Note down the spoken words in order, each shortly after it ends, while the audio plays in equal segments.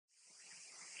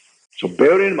So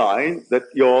bear in mind that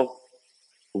your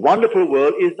wonderful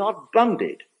world is not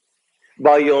bounded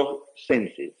by your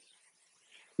senses.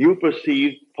 You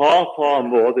perceive far, far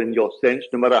more than your sense,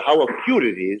 no matter how acute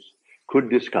it is,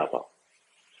 could discover.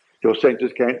 Your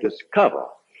senses can't discover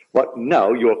what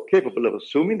now you're capable of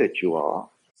assuming that you are.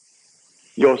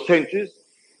 Your senses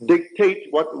dictate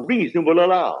what reason will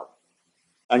allow.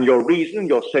 And your reason and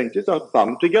your senses are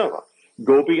bound together.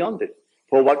 Go beyond it.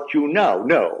 For what you now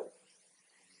know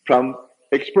from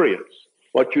experience,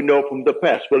 what you know from the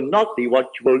past, will not be what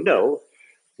you will know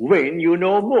when you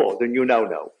know more than you now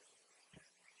know.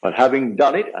 But having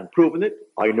done it and proven it,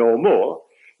 I know more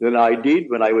than I did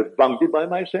when I was bounded by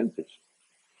my senses.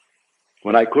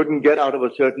 When I couldn't get out of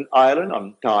a certain island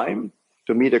on time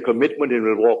to meet a commitment in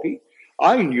Milwaukee,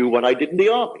 I knew what I did in the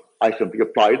army. I simply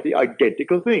applied the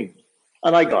identical thing,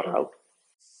 and I got out.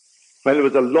 When there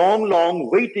was a long,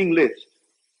 long waiting list,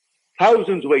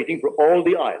 thousands waiting for all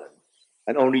the islands,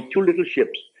 and only 2 little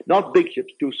ships, not big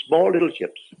ships, 2 small little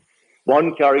ships,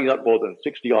 one carrying not more than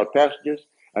 60-odd passengers,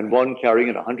 and one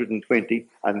carrying 120,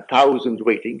 and thousands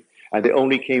waiting, and they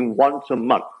only came once a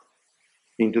month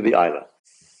into the island.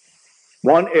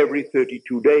 One every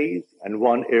 32 days, and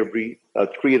one every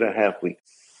 3.5 weeks.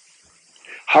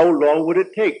 How long would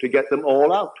it take to get them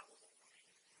all out?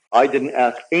 I didn't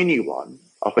ask anyone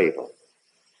a favor.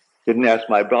 Didn't ask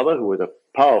my brother, who was a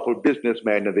powerful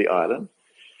businessman in the island.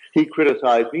 He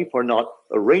criticized me for not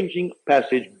arranging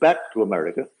passage back to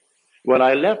America when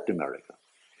I left America.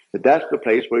 But that's the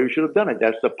place where you should have done it.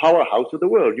 That's the powerhouse of the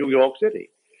world, New York City.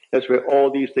 That's where all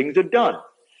these things are done.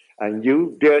 And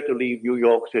you dare to leave New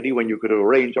York City when you could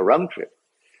arrange a round trip,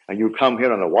 and you come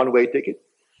here on a one-way ticket?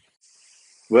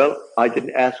 Well, I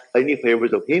didn't ask any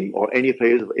favors of him or any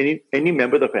favors of any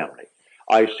member of the family.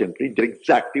 I simply did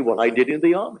exactly what I did in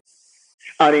the army.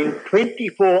 And in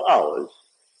 24 hours,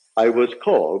 I was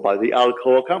called by the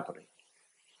Alcoa company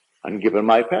and given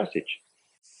my passage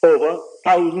over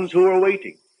thousands who were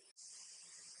waiting.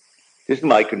 This is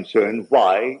my concern,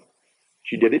 why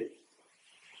she did it,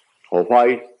 or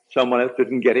why someone else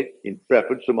didn't get it in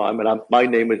preference to mine. My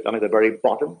name was down at the very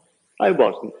bottom. I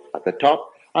wasn't at the top.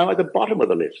 I'm at the bottom of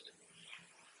the list.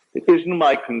 It isn't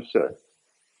my concern.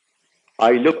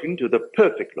 I looked into the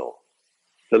perfect law,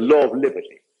 the law of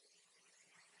liberty,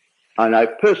 and I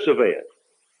persevered.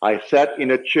 I sat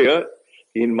in a chair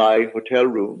in my hotel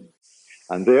room,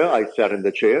 and there I sat in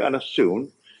the chair, and as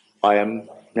soon I am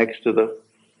next to the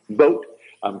boat,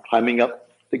 I'm climbing up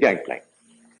the gangplank.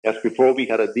 That's before we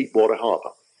had a deep water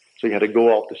harbor. So you had to go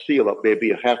off to sea about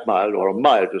maybe a half mile or a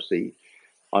mile to sea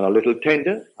on a little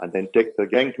tender, and then take the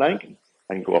gangplank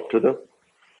and go up to the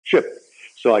ship.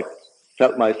 So I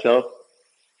felt myself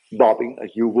bobbing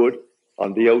as you would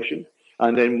on the ocean,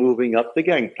 and then moving up the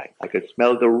gangplank. I could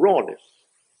smell the rawness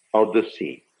of the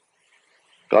sea.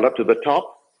 Got up to the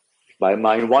top. My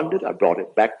mind wandered. I brought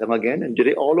it back down again and did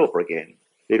it all over again.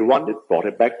 It wandered, brought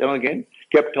it back down again,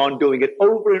 kept on doing it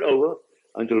over and over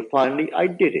until finally I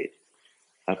did it.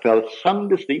 I fell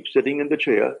sound asleep sitting in the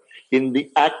chair in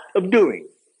the act of doing.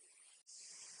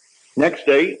 Next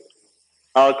day,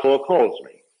 Alcoa calls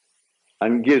me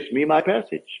and gives me my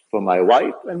passage for my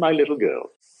wife and my little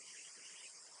girl.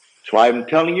 So I'm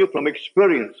telling you from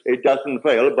experience, it doesn't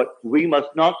fail, but we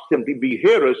must not simply be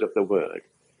hearers of the word.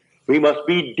 We must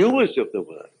be doers of the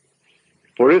word.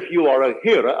 For if you are a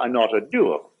hearer and not a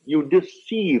doer, you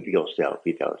deceive yourself,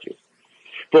 he tells you.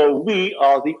 For we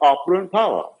are the operant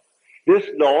power. This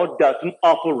law doesn't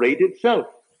operate itself.